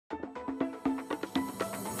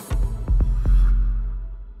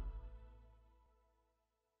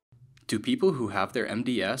Do people who have their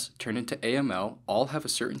MDS turn into AML all have a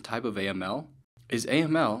certain type of AML? Is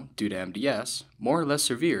AML, due to MDS, more or less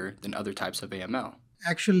severe than other types of AML?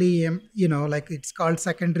 Actually, like it's called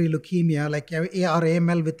secondary leukemia, like or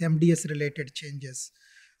AML with MDS related changes.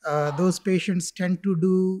 Those patients tend to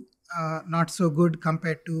do not so good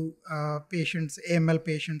compared to patients, AML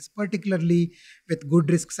patients, particularly with good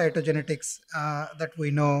risk cytogenetics that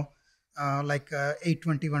we know, like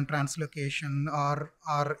 821 translocation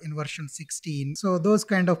or inversion 16. So those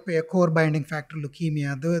kind of core binding factor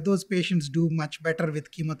leukemia, those patients do much better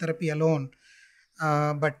with chemotherapy alone.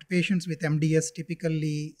 But patients with MDS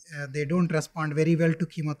typically they don't respond very well to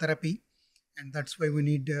chemotherapy, and that's why we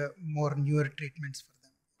need more newer treatments for